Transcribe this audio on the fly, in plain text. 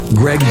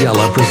Greg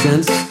Dela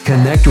presents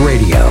CONNCT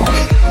Radio.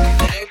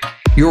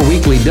 Your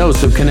weekly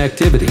dose of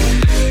connectivity.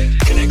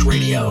 CONNCT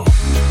Radio.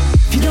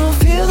 If you don't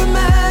feel the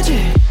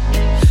magic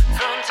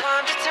from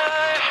time to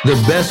time.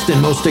 The best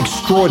and most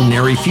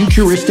extraordinary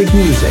futuristic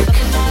music.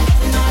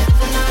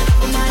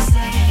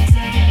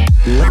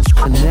 Let's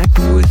connect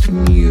with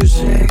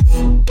music.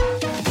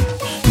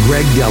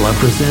 Greg Dela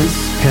presents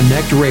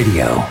CONNCT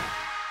Radio.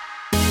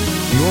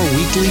 Your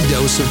weekly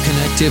dose of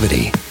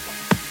connectivity.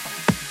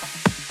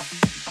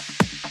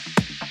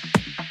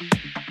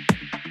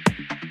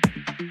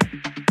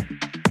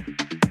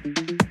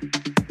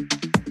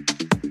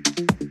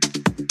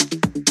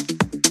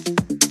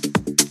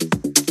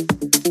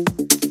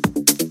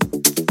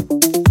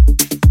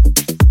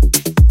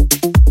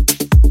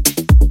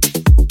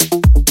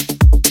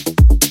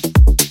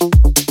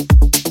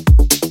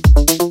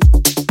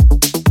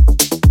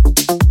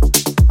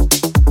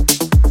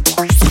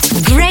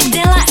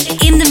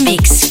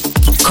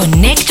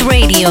 CONNCT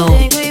Radio.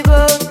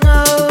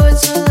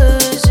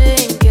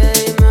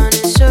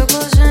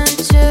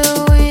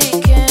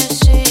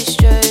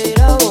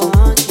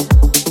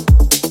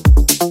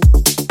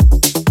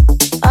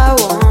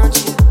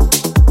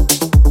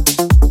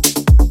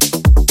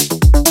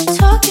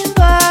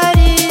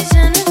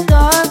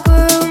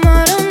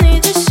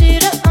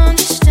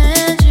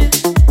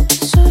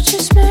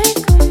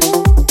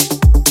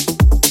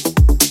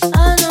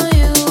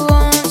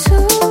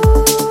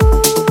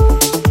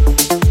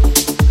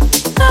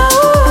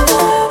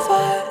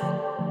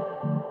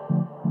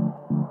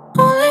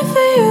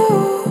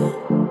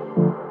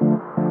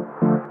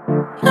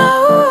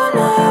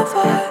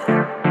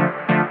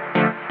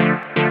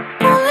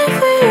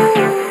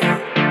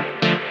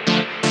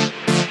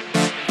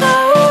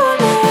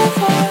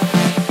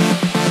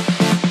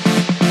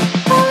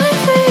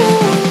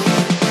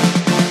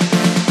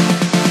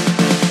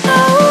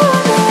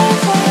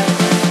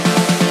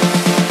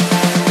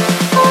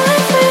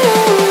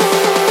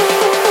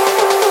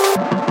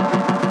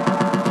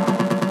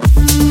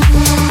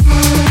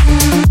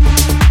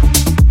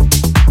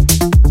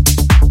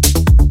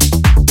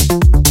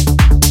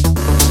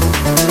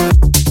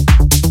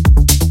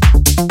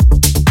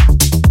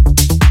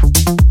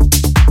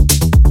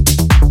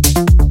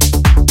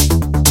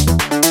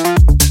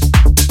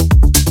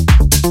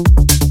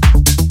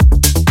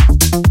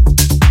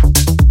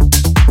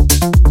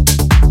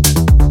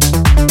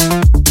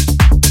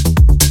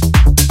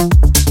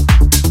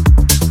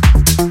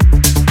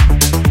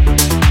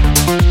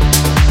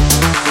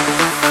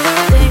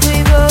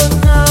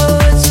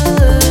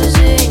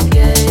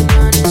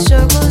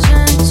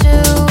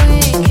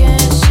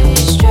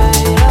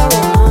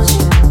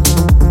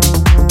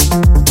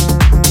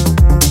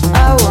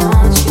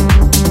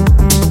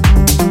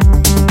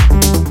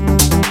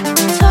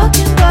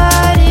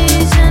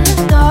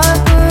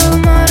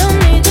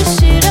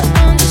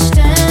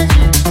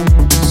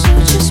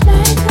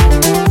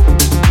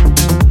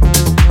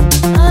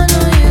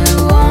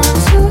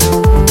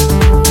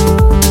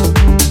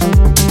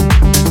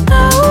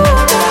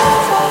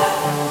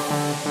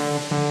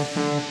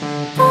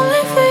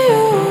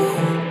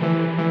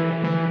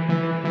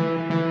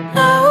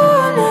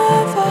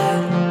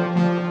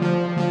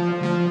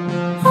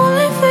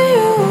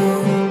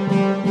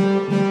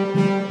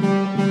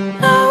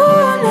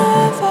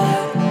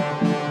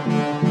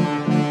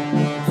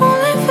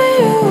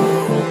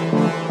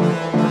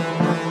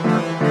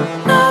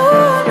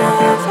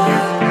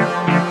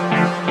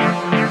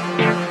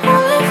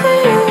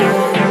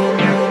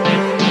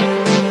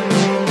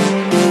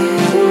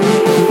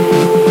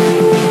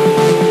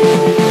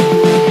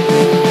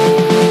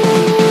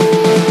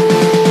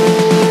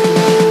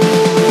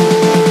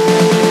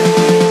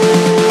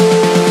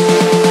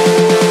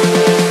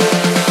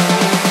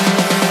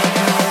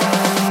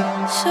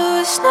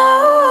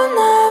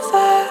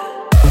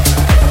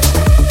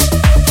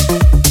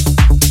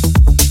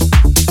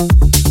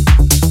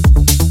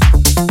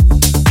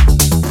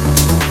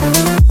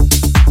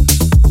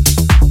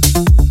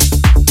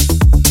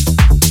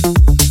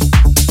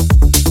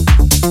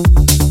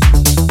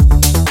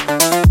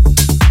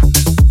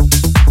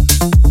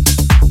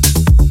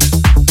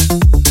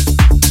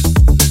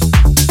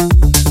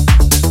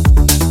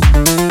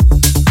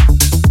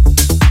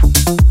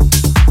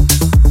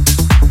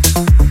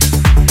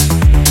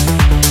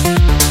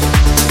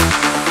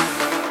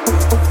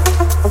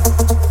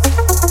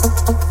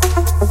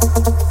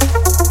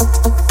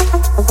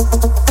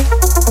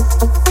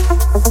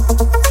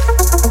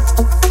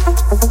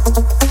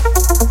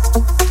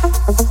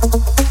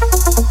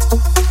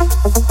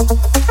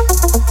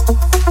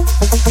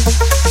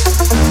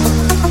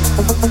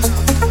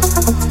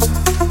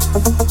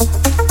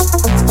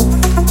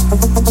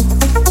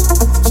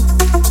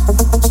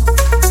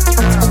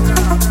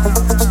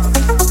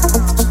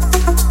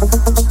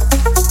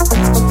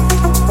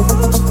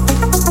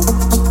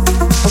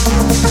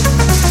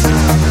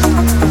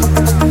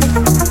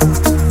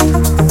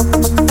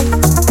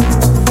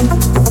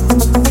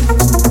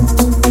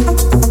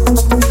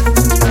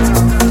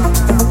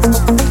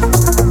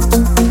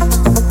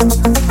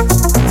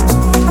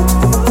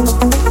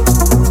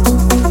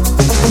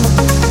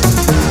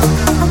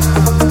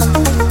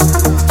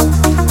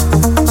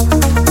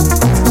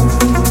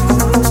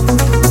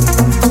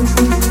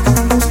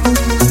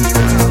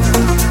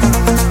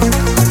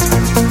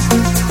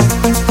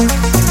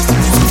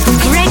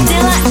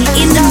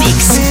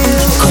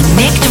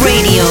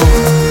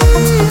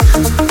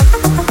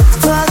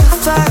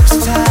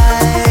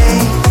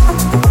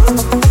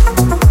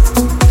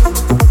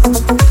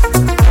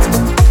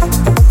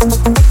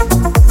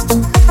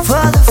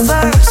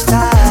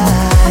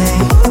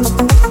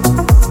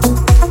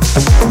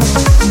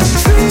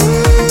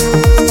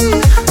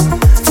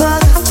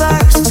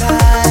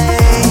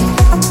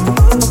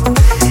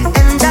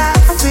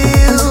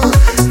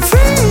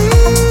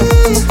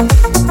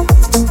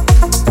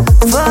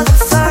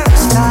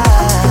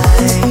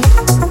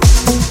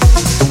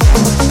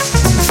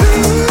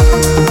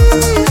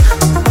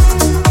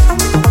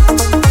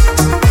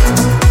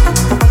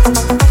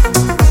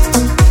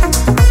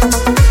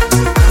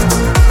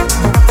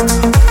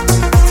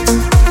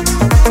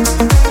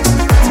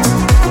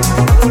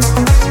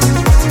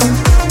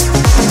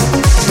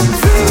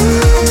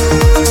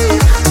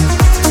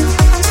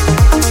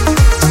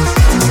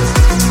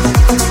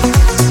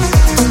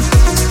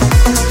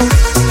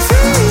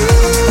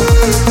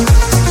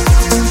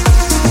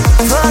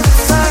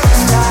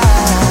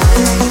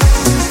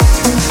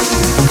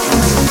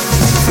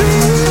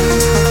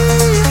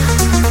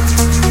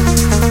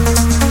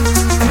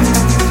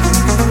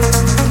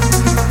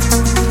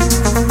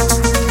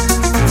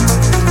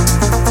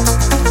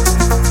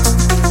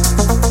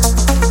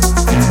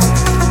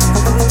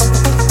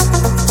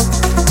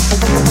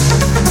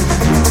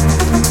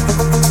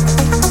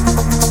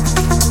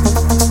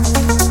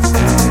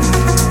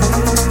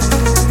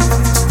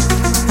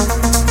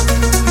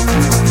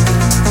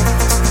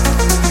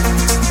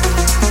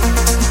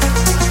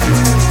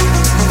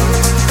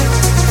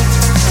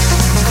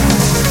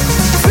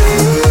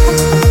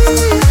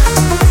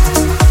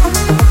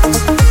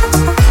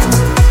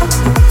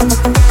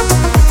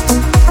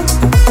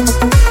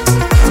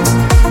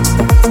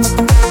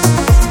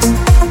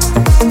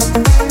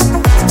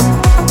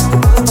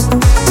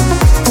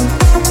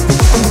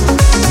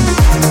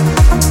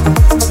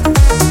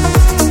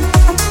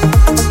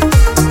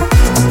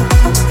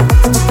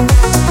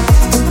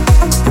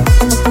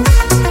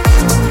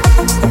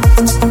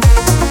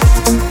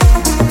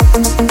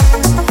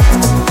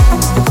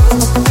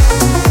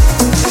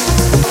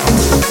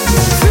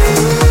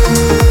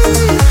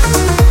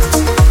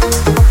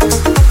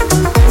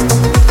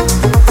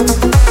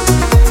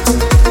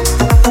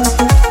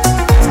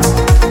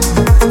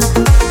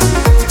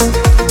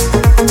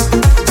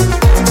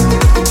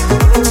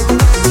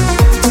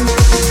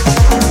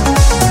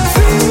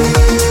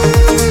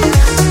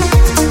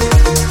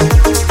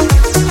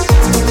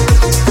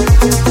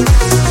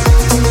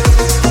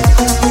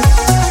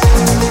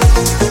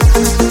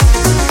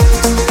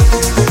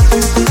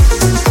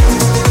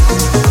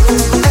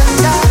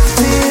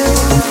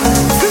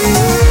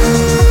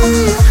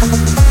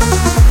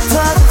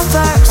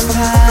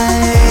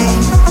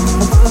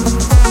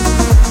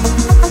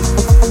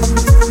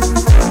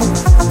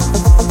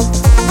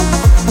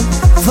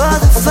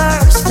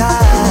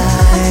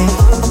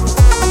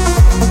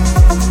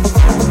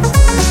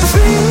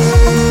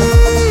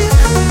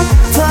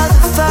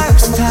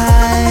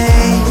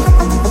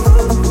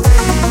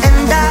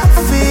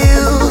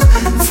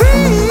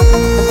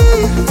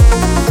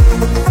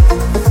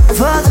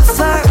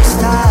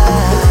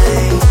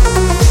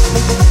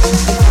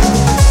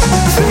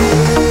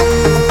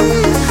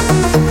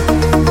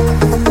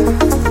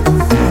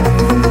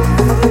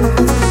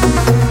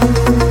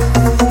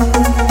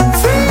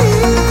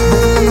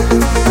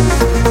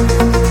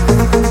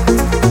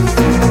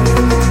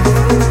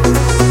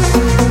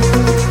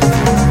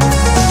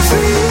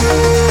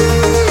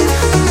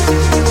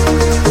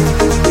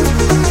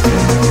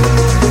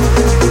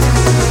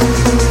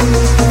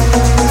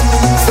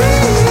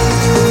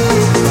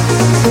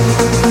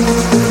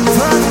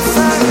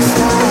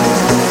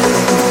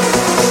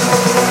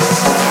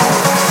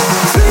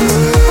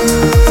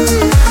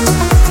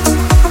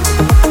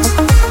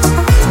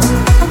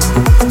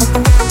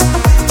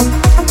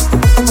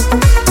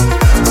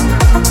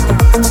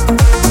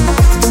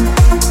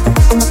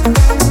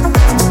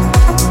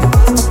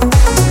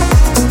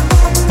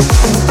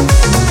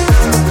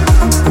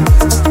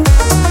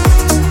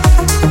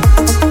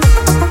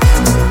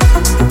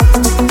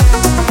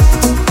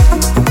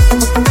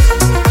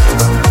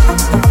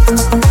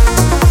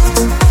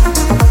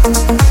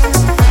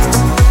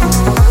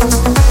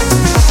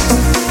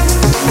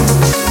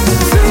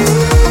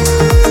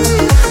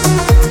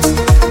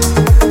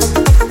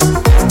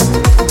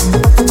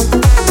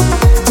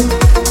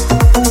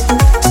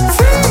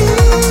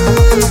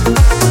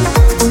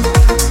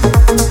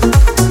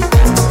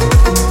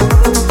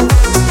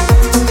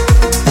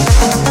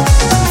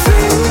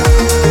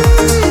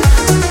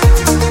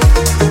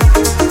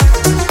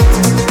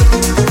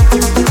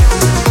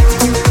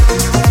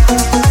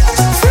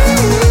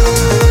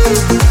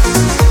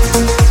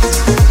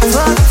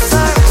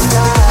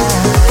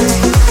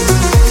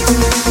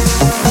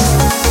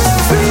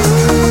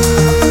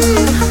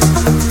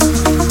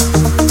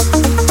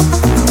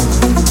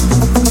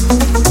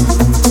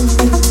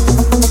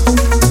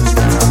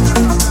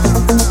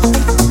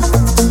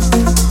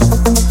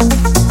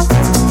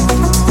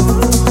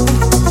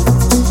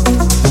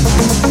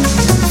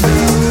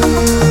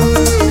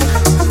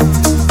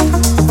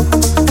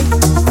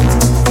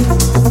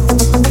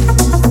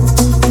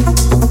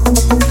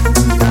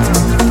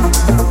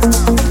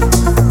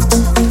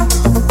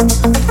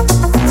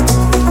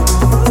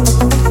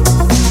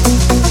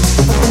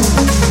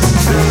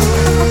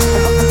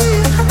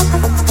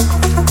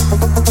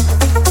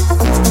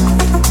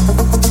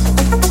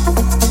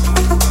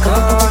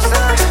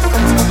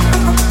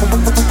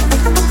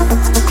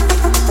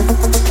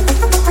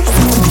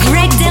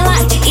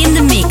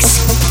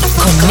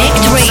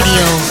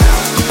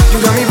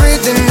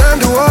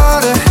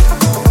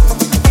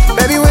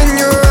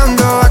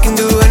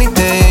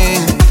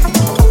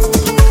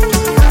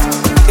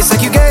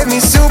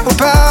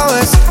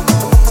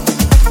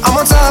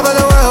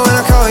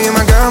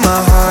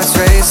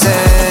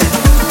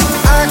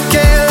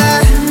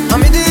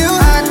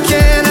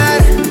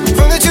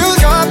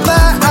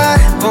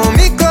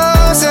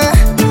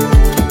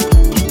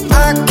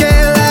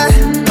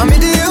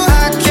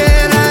 I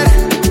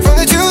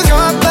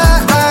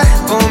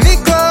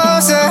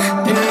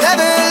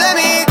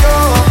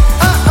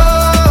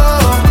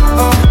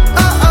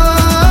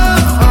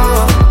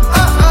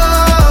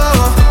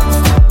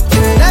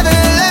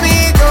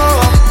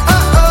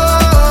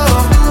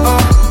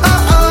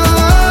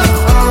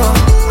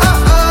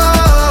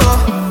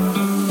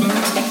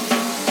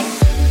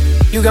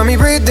me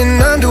breathing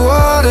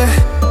underwater.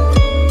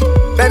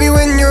 Baby,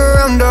 when you're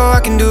around, oh, I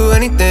can do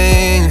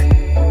anything.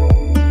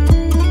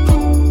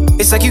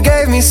 It's like you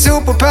gave me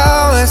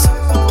superpowers.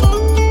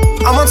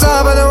 I'm on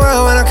top of the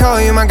world when I call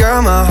you my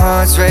girl, my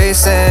heart's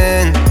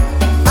racing.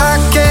 I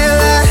can't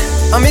lie,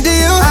 I'm into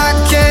you, I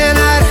can't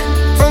hide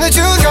from the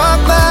truth,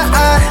 caught my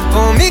eye,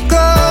 pull me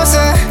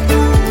closer.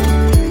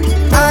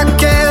 I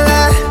can't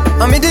lie,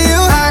 I'm into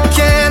you, I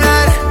can't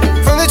hide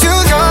from the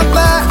truth, caught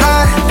my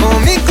eye, pull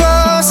me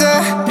closer.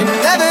 You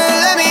never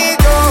let me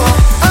go.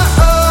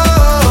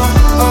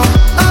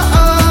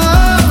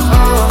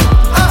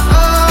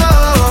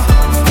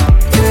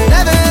 You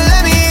never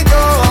let me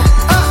go.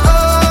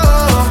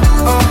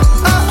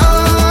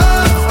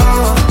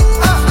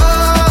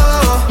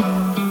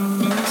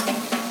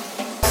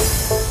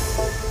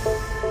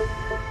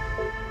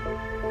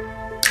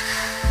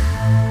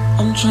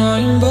 I'm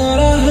trying, but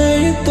I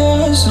hate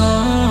the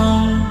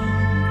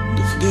sound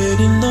of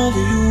getting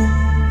over you.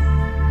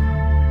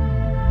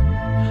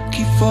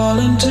 Keep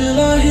falling till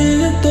I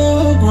hit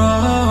the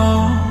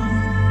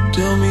ground.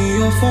 Tell me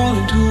you're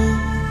falling too.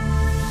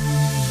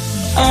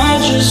 I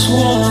just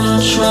wanna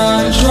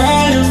try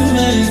and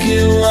make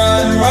it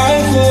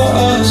right for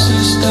us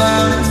this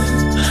time.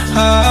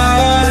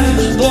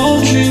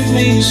 Don't treat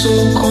me so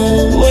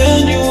cold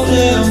when you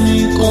let me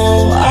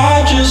go.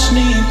 I just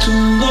need to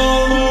know.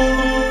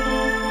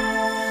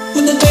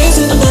 When the days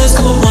and the nights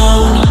come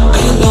around,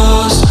 are you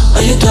lost?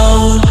 Are you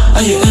down?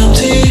 Are you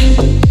empty?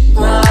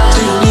 Do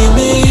you need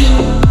me?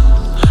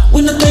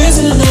 When the days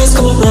and the nights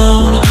come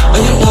around,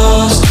 are you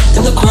lost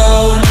in the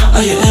crowd?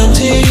 Are you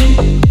empty?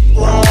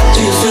 Do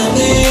you feel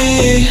me?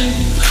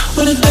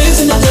 When the days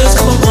and the nights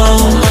come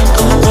around,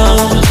 come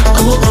around,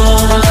 come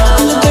around.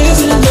 When the days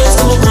and the nights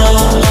come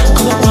around,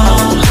 come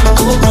around,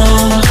 come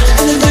around.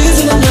 When the days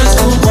and the nights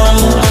come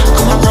around,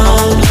 come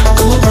around,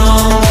 come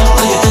around.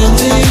 Are you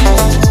empty?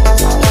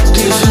 Do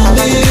you feel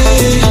me?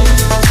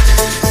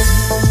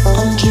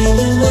 I'm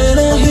dreaming when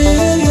I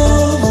hear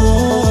your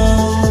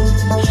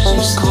voice,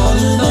 just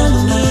calling out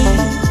my name.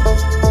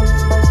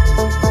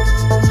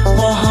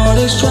 My heart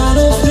is trying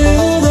to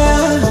feel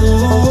that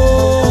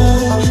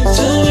voice.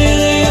 Tell me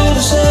that you're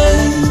the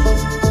same.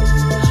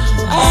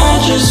 I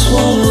just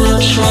wanna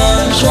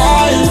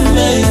try and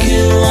make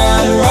it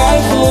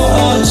right for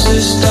us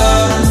this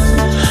time.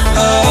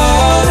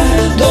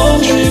 Don't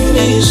treat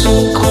me so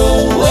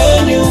cold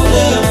when you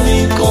let me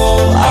go.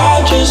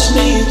 I just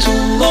need to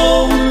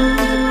know.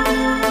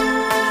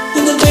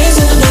 When the days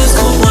and the nights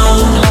come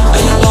around,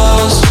 are you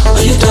lost?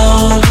 Are you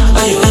down?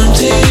 Are you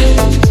empty?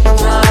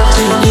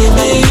 Do you need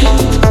me?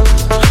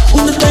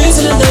 When the days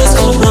and the nights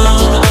come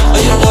around,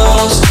 are you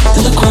lost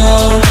in the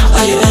crowd?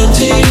 Are you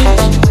empty?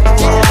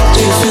 Do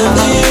you feel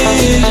me?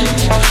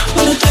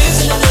 When the days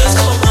and the nights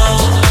come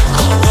around,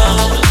 come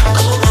around,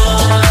 come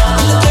around.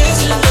 When the days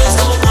and the nights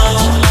come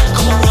around,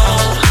 come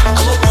around,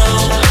 come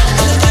around.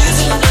 When the days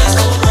and the nights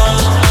come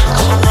around,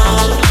 come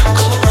around,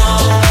 come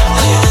around.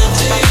 Are you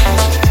empty?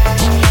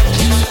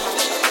 Do you feel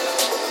me?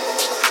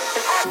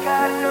 I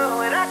gotta know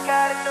and I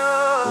gotta know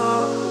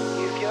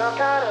if you're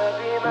gonna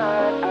be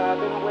mine. I've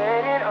been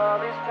waiting all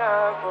this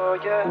time for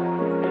you.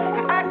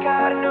 I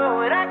gotta know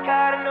and I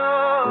gotta know,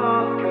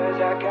 'cause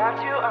I got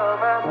you on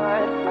my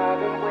mind. I've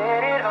been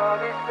waiting all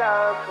this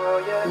time for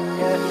you.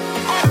 Yeah.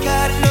 I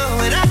gotta know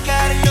and I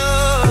gotta know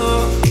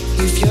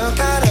if you're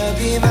gonna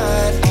be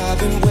mine. I've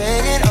been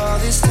waiting all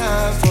this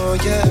time for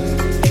you.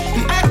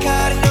 I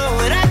gotta know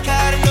and I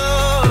gotta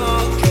know,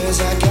 'cause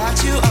I got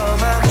you on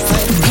my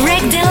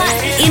mind. Dela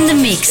in the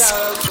mix.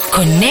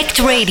 Connect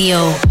Radio.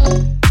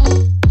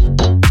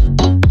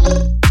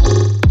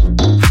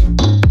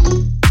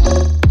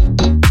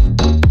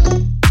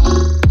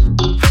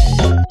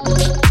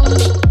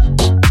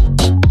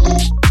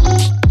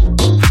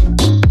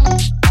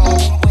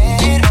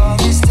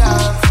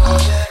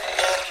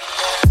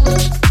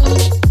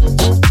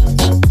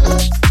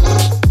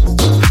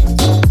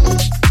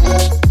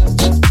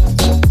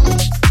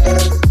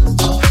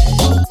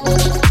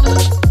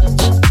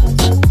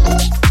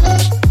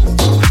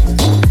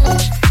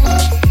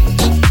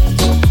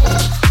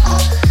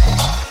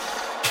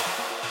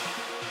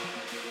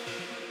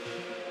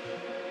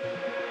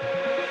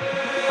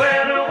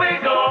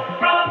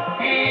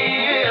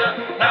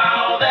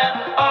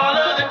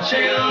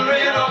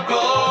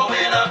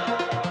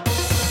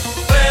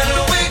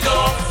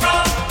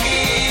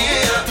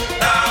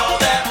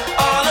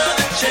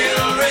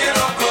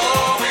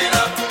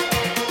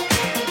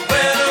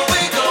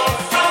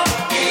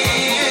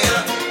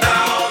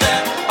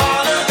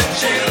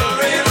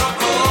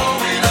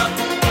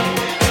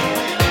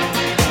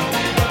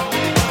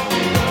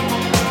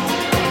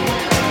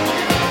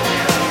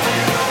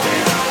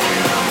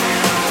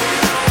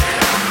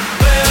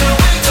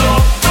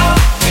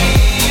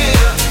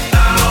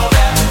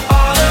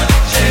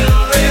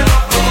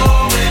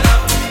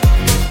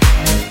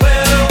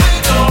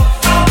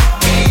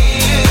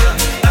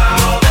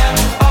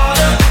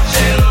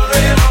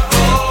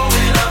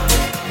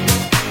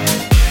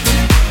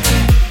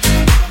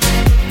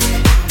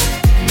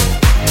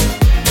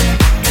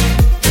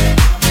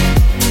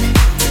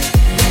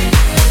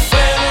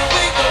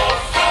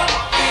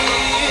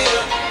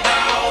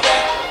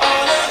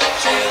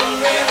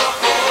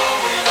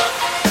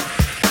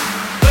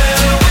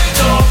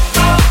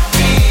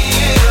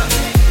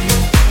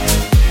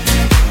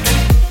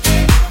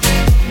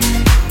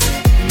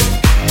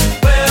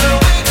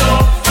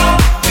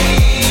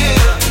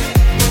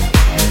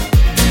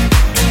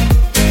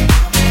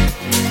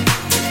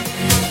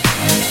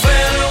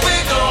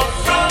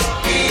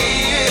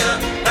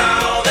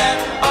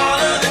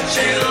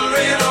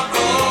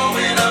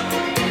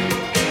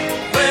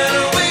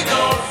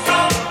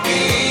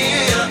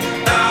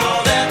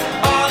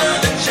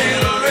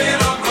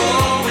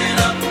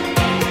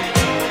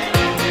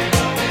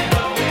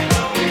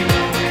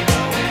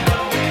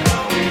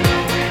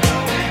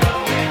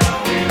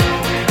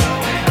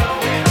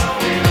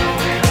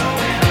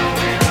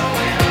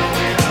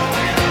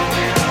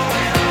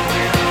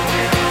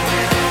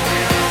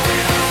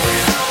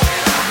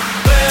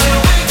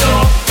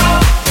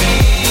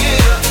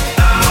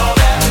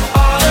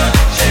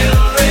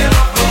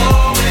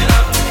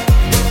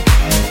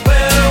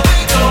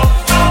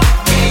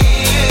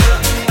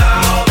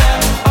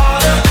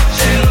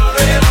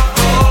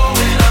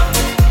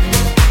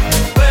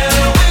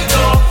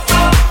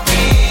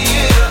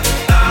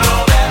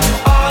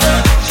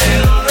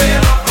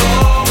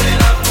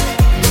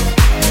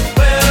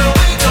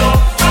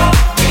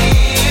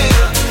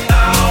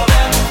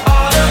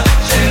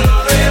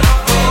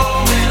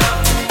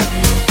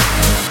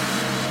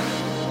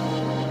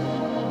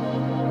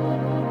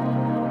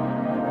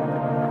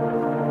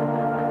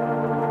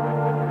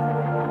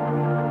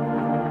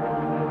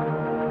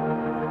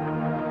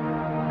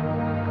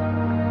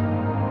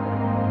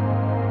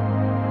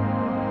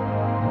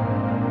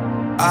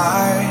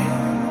 I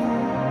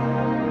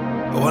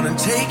wanna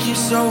take you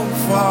so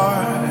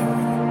far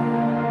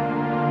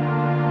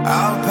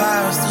out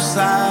past the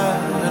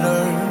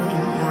Saturn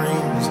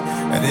rings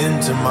and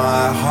into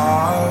my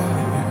heart.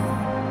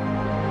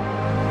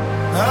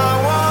 I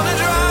wanna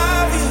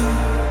drive you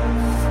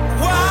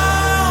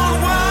wild,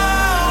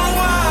 wild,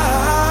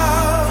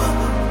 wild.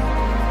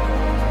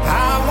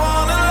 I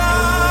wanna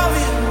love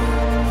you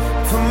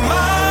for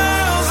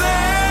miles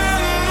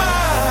and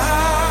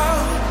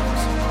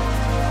miles.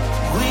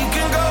 We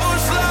can go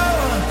slow,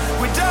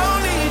 we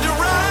don't need to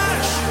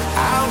rush.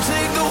 I'll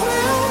take the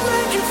wheel,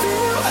 make you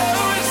feel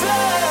every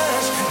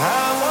touch.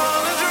 I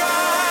wanna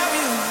drive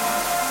you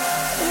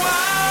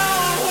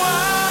wild,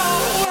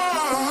 wild,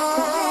 wild.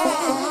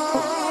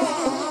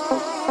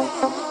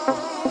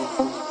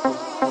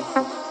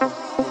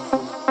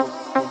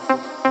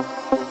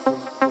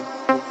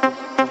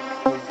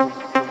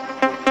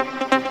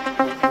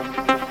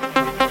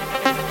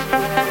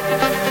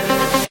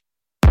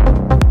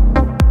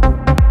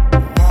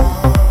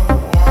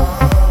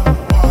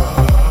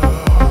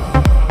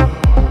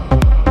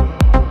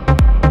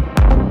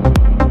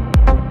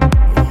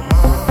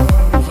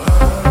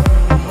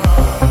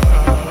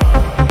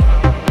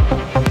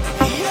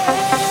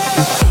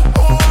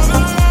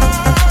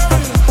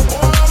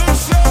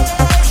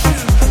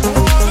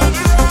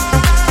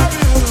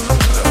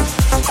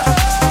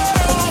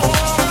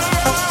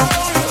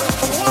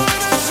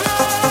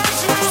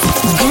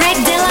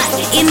 Dela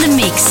in the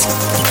mix.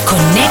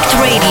 Connect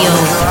Radio.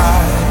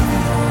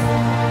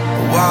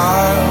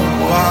 Wild,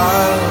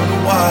 wild,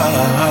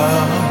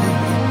 wild.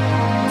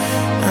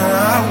 And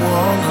I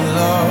wanna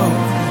love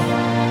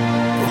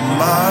for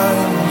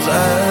miles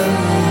and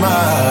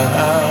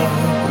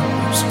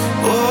miles.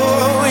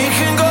 Oh, we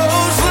can go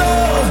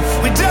slow,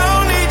 we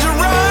don't need to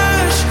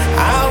rush.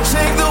 I'll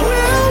take the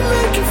wheel,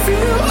 make you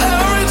feel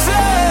every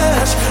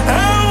touch. I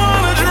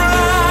wanna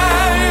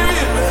drive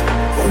you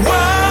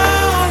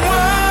wild,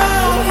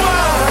 wild,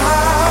 wild.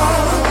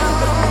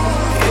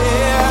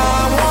 Yeah,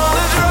 I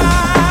wanna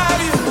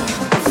drive you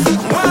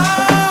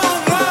wild,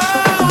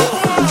 wild,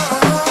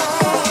 wild.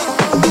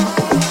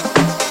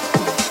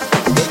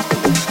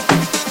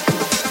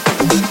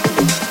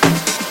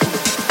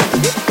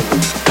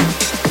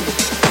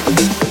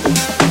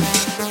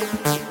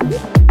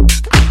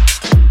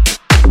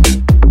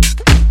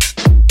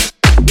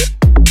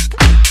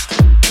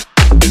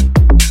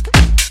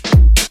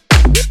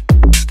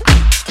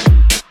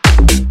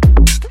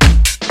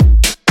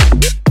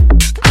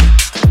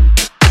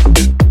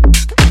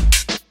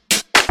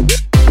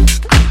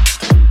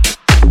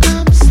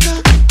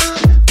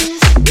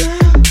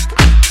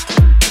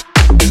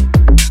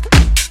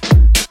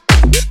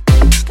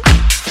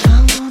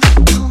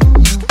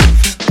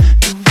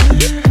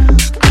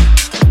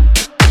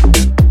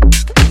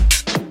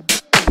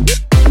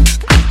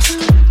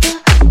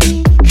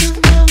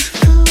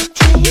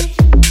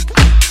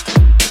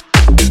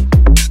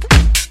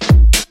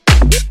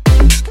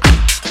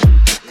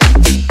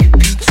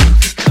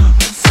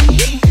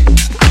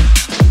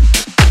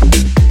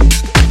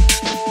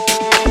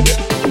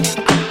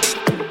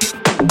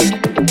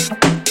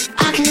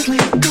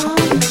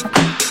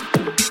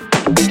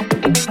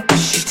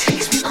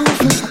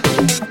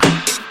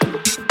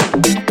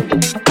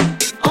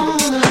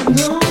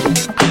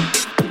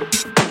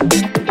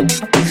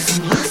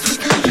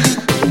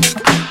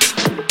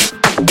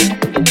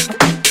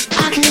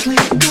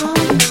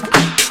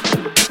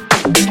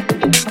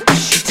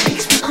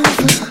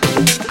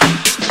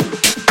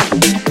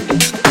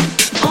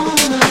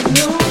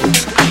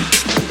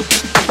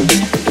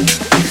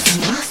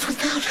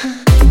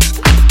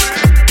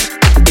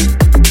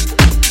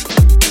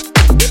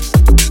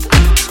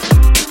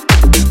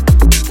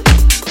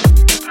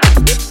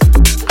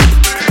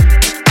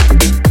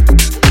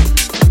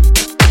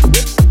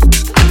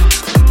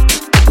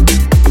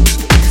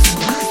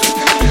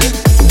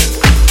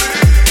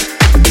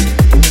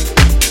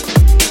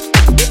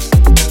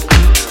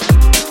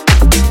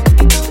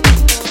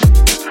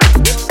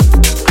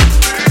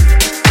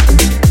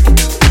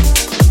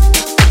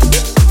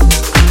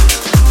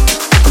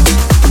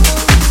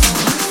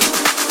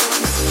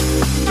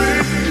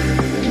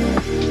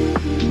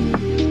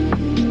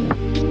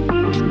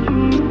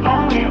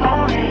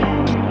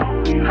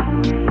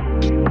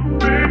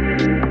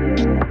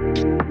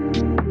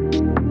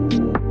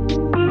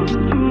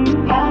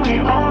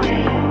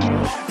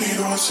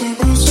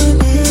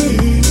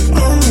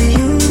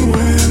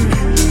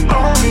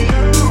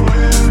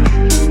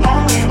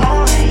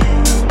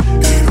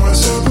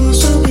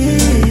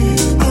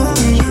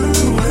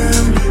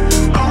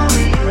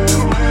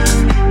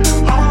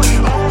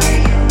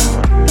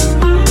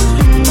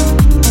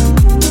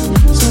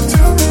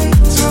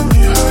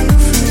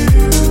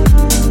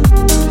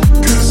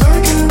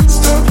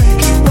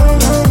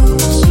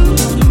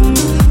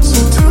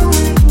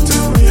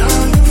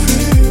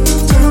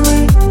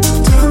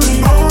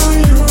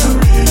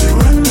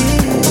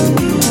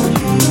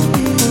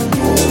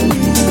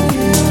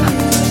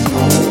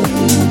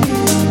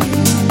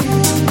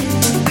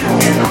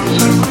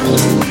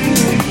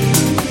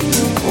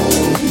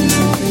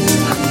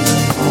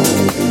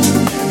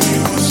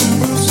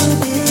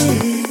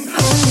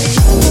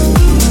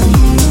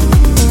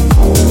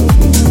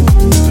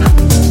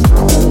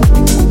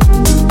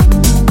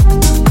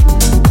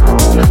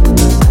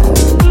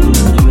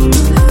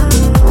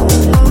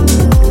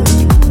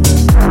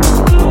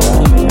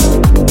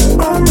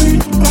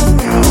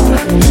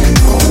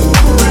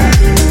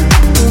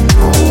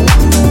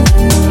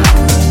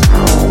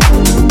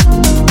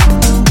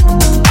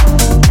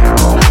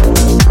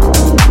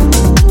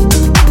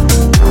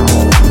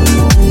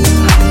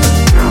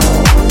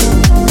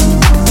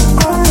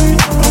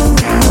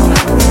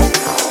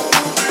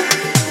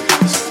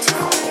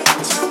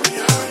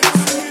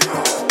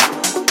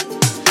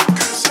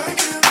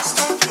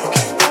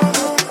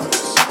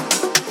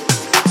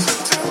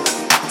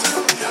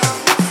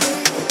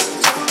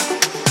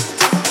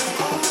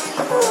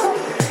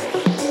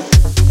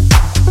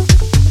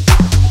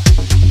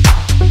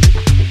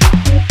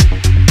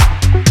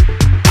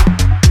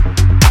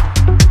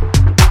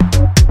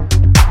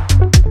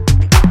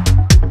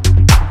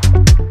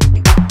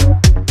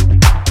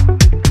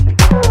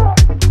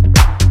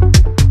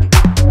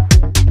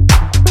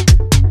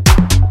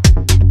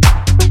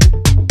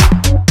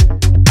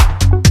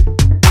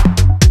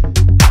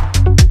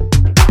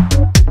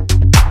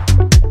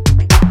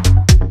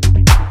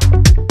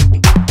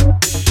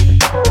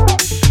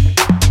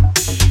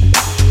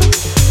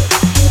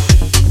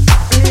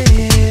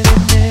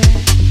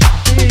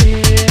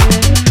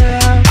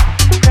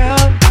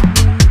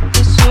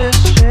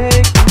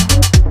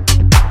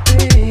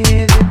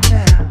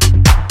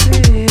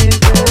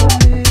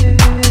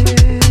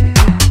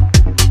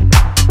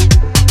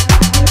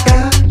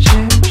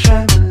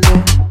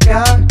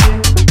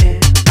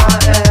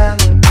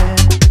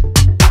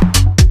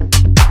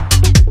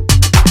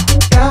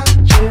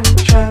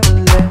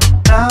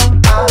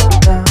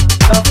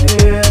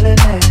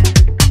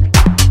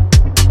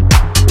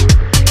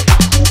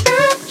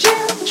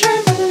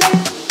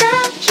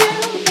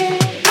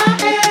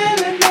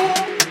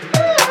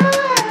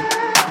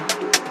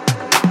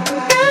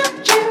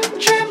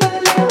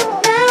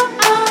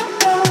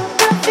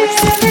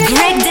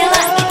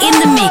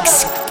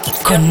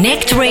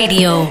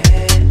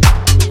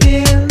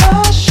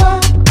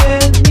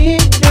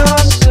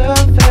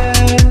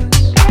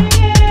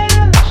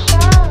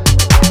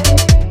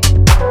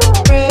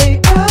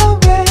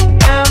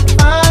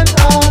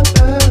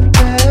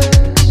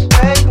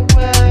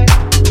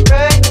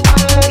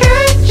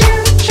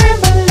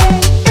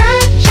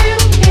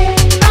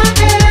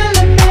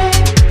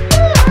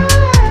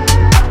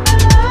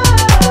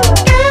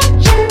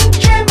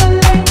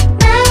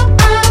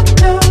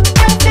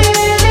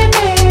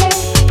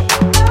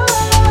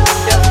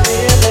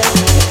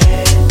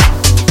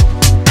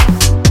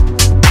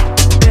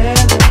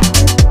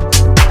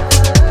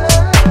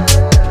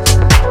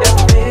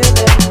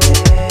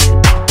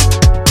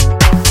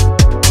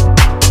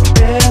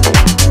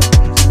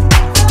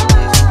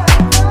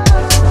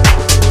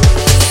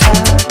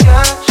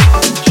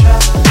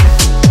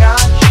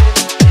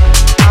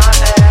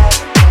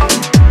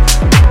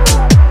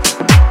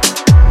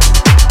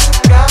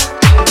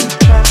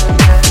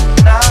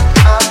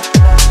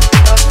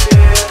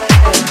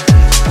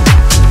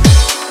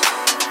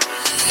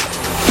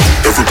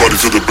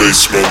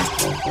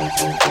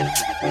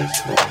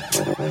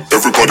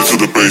 Everybody to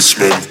the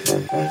basement.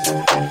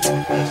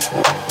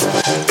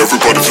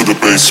 Everybody to the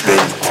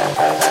basement.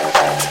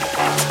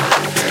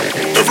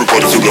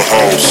 Everybody to the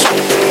house.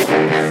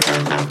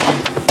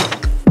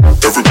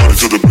 Everybody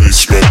to the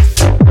basement.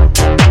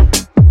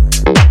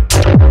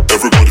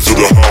 Everybody to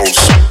the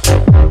house.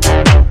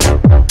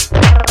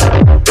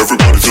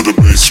 Everybody to the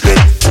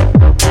basement.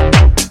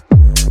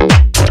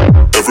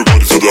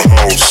 Everybody to the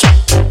house.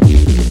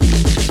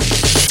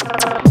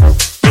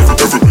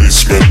 Every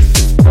basement.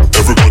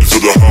 Everybody to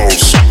the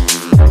house.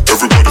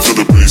 Everybody to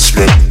the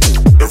basement.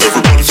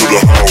 Everybody to the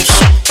house.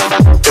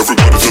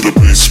 Everybody to the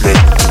basement.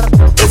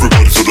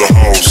 Everybody to the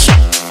house.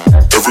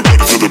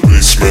 Everybody to the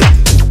basement.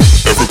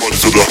 Everybody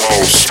to the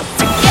house.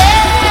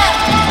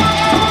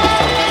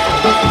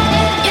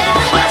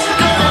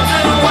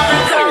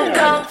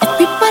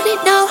 Everybody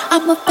know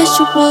I'm a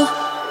visual.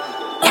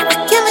 Yeah, I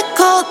kill it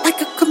cold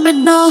like a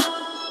criminal.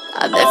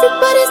 I'm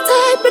everybody's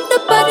type, but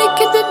nobody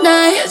can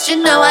deny. Yes, you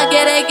know I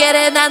get it,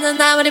 나는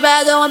아무리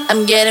봐도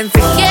I'm getting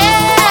freaky.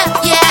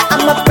 Yeah,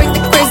 I'ma bring the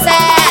crazy.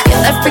 Get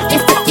that freaky,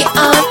 freaky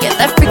on. Get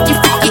that freaky,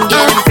 freaky on.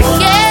 Getting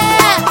freaky.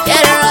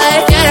 Get it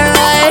right, get it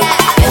right.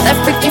 Get that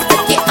freaky,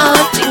 freaky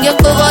on. 신경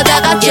끄고 다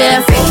같이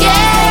freaky.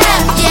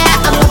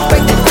 Yeah, I'ma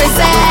bring the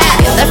crazy.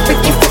 Get that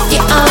freaky, freaky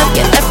on.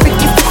 Get that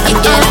freaky, freaky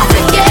on. Getting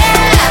freaky.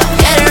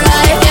 Get it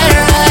right, get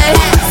it right.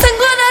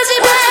 상관하지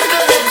마.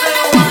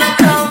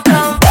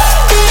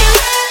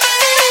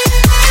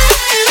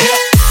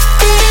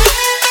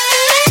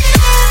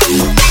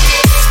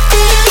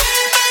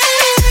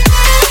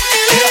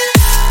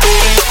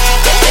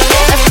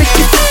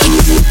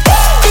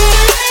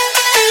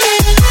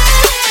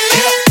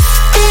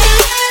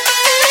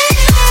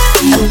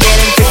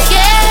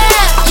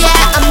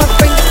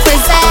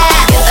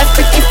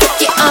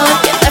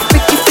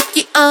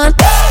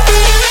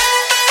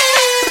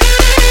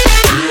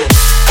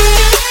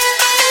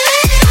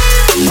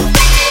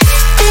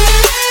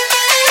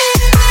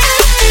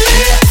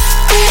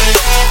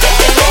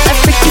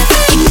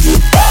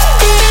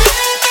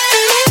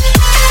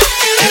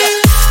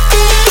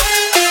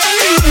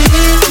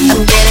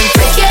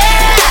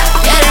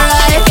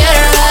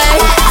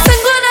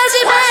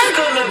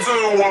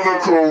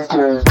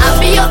 I'll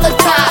be on the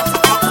top,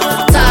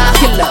 top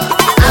killer.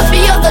 I'll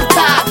be on the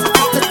top,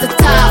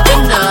 top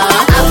winner.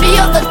 I'll be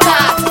on the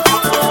top,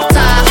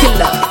 top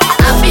killer.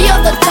 I'll be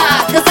on the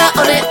top, 'cause I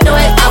own it, know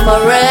it, I'm a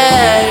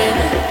rain.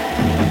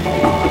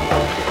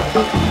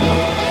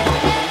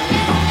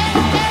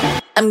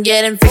 I'm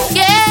getting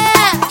freaky,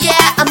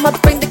 yeah, I'ma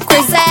bring the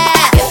crazy.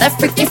 Get that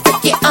freaky,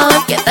 freaky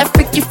on, get that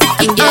freaky,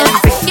 freaky on. Getting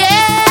freaky,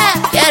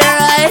 get it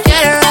right,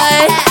 get it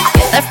right.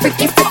 Get that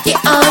freaky, freaky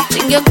on,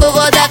 신경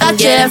끄고 다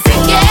같이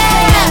freaky.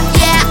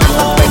 Yeah,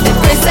 I'ma bring the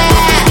crazy.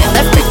 Get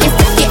that freaky,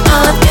 freaky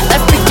on, get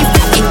that freaky,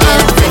 freaky on.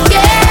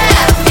 Freaky,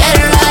 get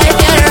it right,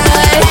 get it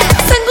right.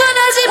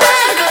 상관하지 마.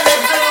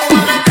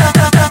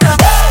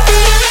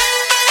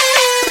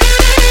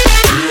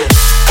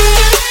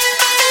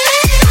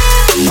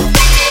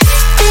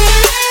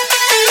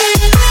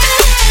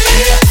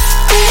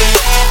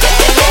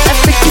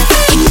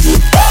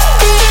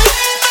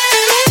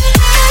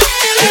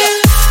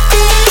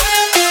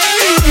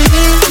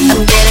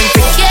 I'm getting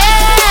freaky,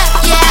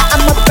 yeah,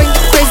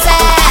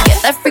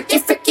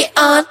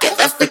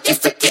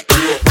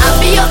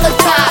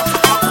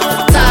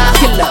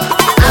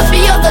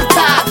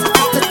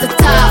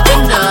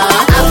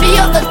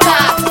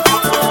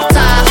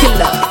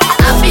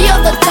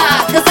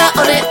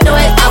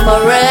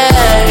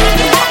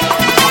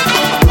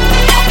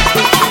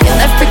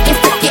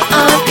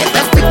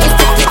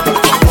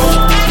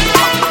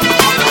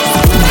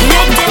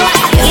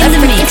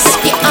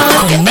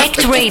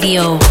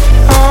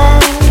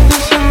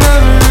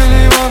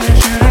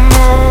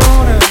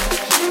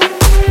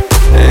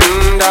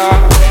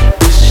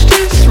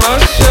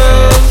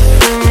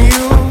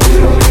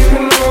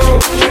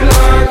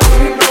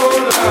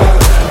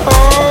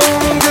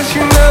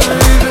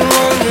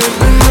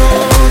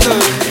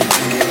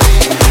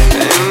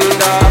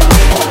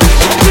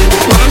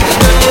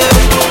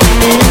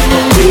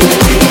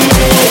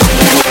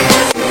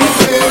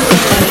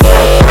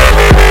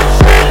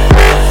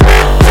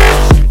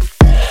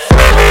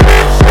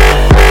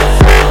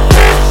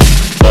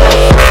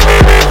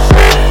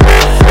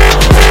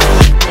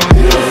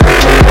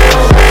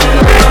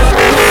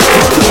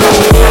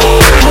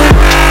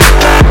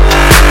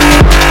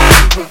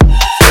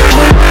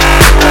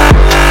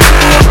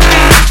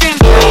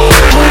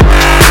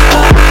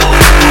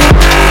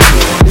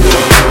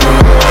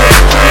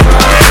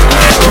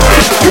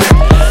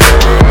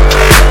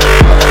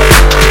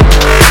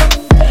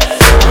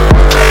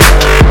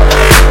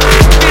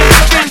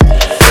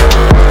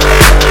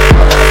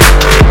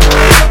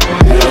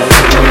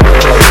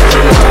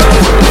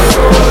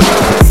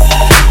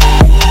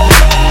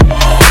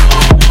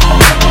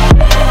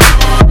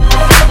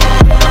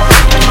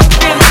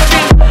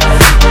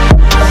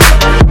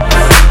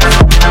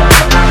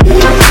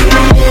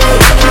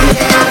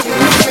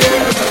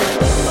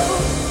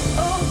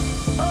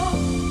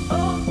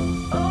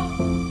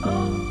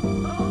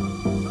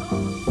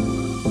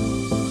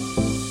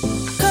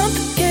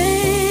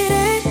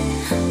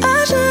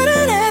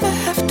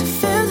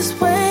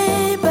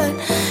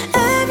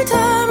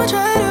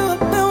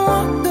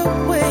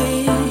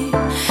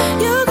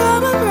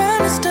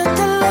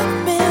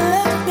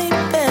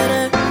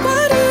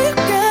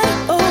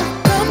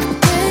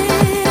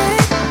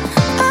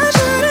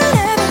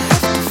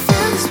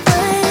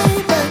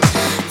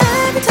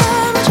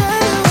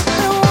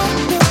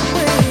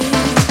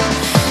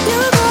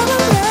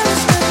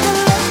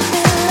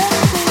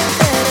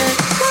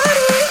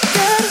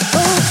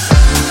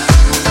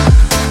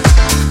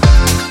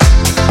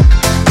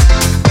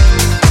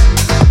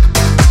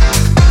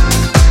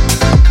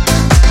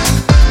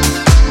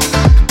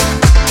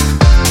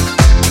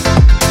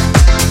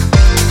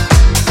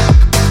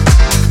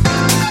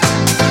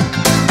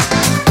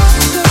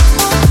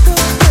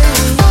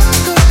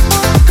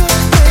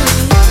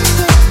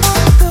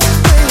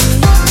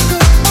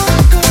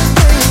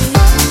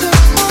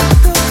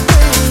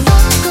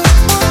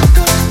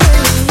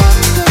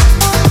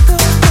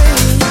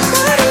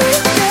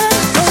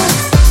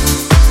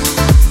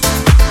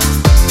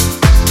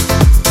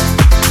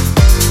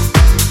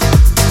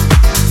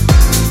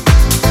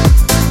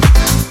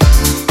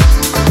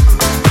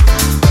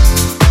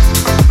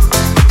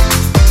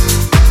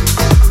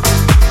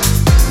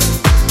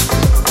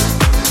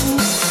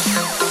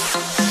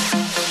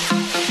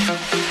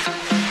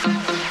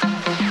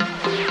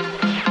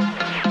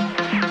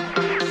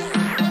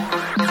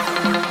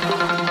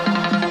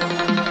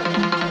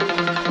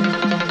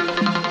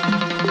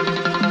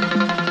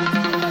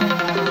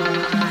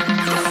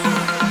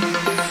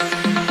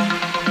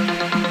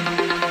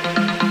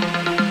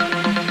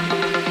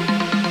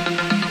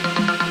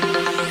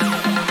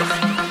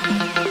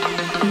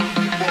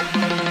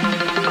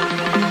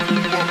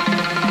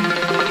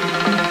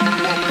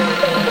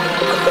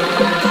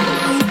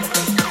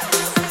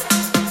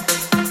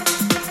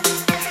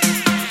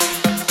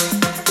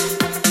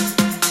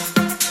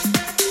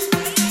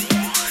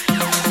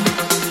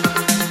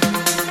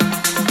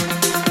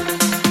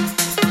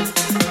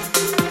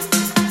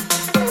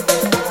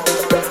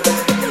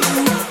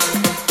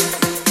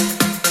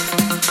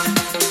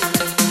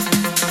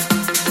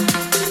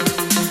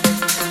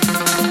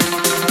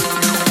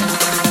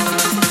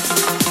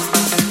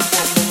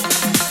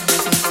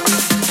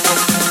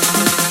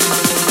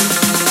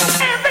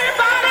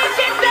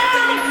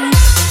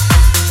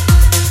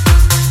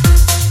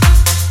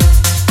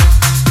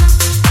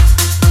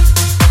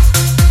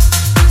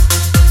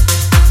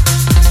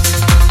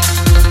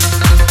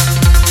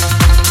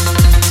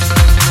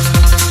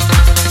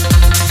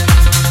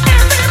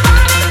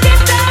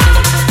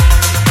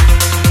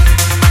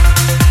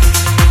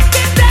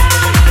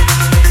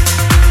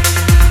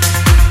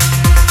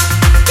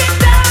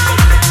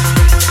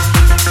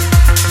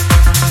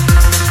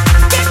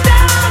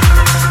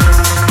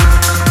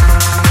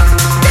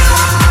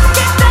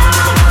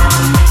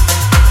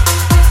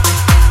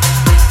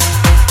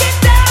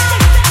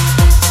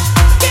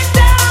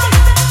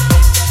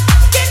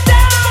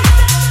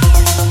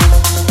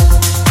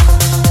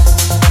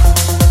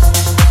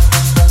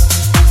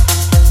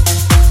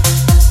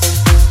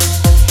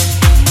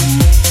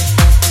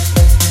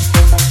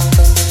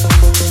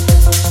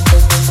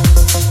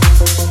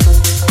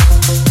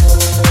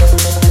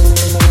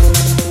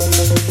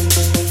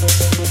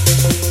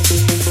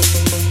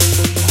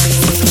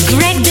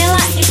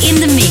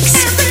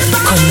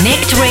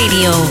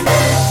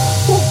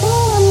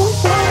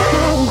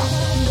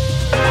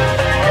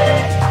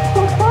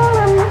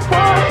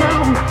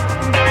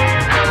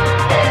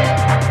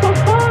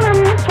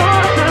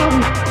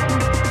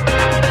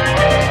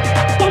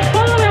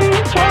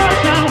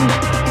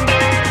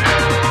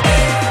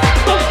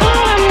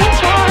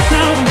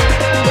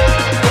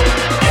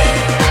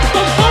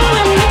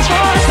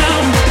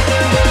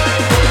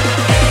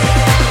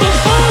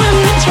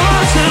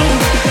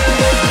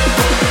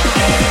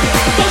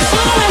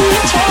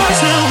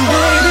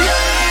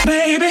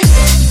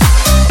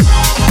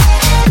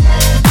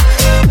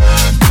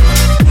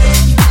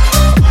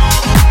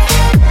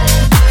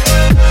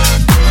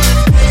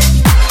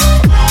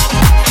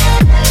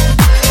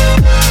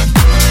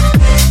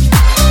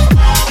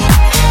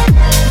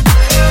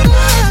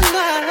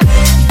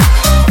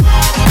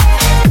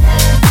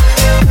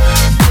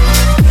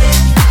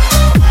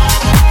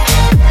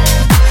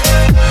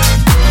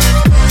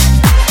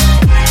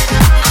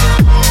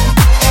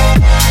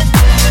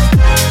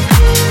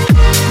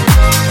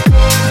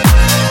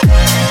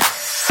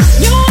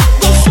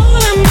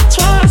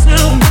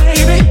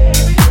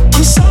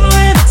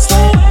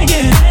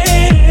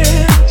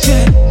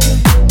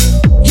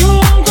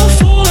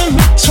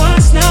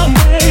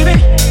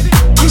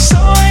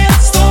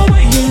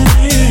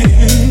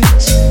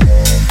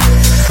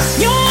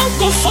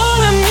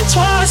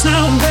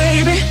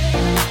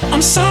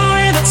 I'm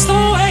sorry, that's the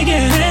way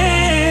it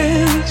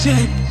is,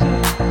 yeah.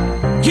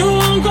 You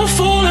won't go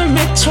fooling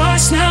me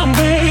twice now,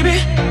 baby.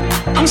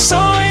 I'm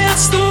sorry,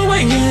 that's the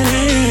way it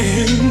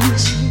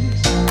is.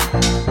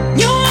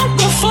 You won't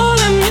go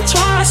fooling me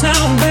twice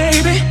now,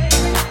 baby.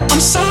 I'm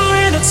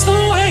sorry, that's the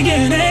way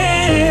it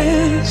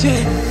is,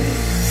 yeah.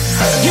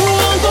 You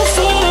won't go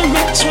fooling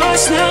me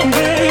twice now,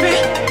 baby.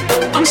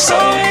 I'm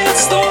sorry,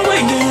 that's the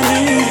way it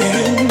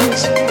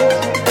is.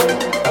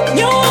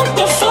 You won't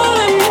go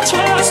fooling me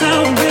twice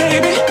now,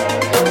 baby.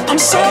 I'm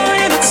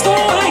sorry, that's the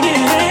way it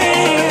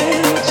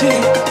is,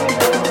 yeah.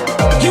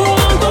 You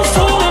won't go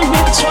fooling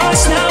me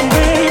twice now,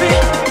 baby.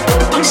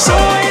 I'm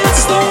sorry,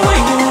 that's the way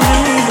it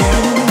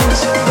is.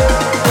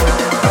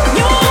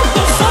 You won't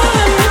go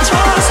fooling me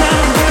twice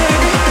now,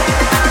 baby.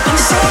 I'm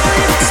sorry,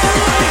 that's the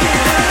way it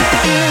is.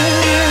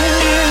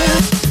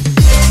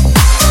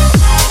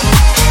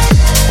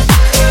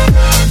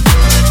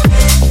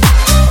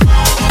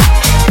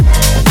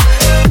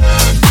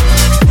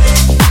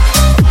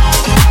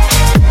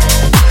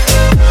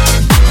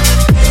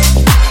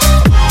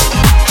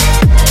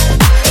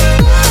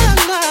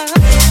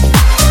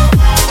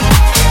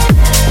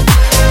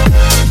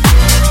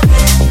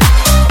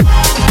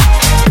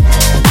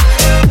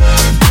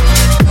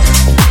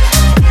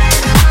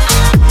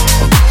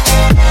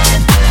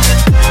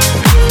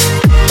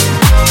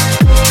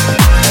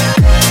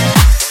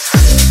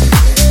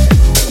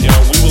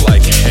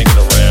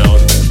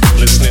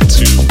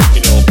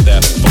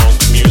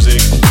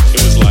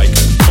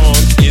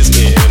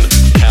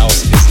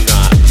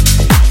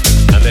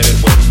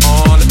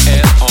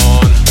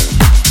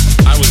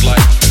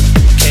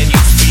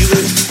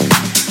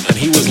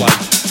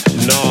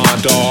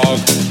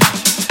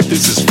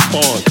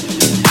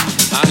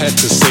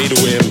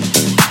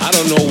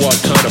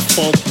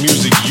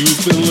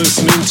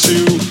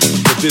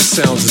 This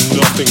sounds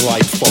nothing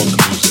like funk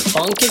music.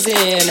 Funk is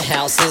in,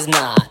 house is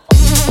not.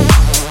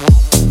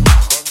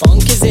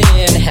 Funk is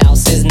in,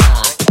 house is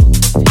not.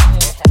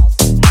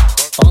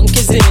 Funk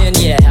is in,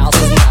 yeah,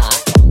 house is not.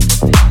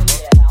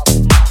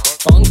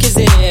 Funk is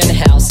in,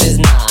 house is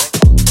not.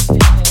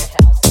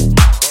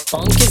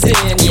 Funk is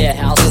in, yeah,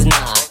 house is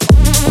not.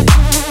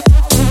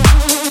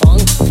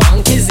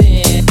 Funk is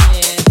in,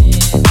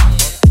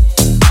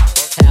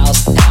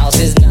 house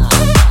is not.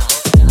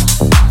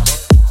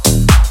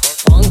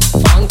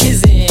 Funk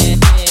is in,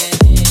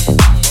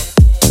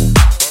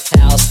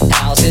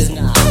 house is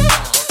not.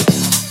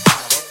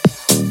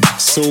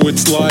 So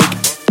it's like,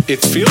 it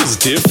feels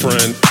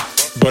different,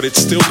 but it's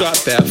still got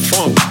that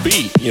funk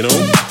beat, you know?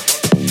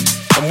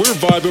 And we're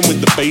vibing with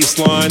the bass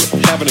line,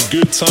 having a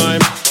good time.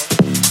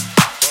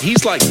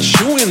 He's like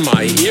chewing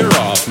my ear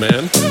off,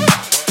 man.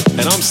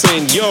 And I'm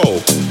saying, yo,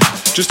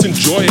 just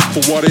enjoy it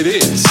for what it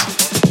is.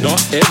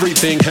 Not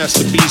everything has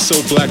to be so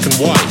black and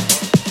white.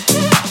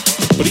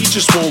 But he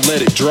just won't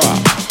let it drop.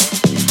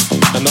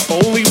 And the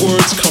only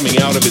words coming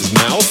out of his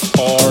mouth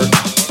are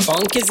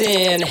funk is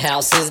in,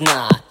 house is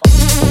not.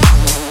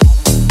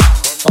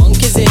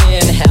 Funk is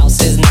in, house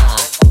is not.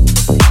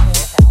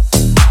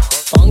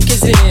 Funk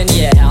is in,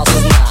 yeah, house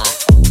is not.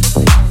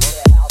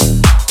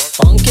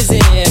 Funk is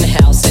in,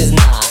 house is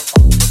not.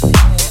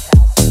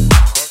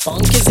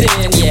 Funk is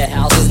in, yeah,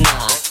 house is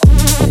not.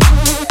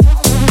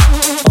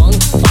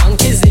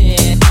 Funk is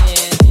in,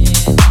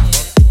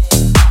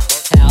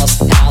 house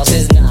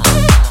is not.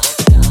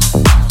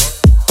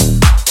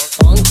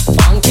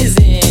 Funk is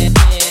in,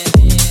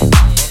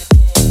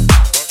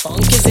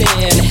 funk is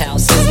in,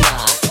 house is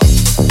not.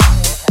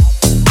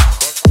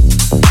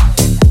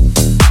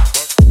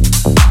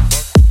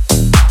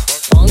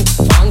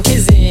 Funk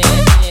is in,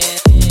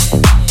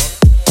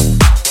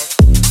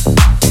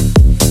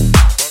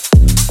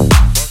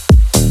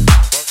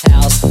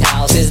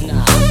 house is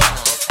not.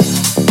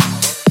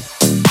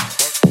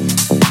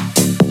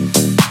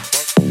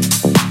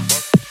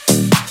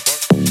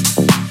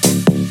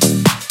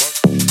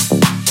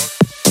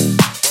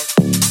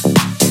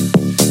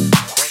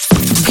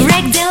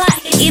 Dela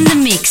in the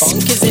mix.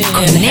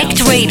 Connect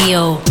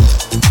Radio.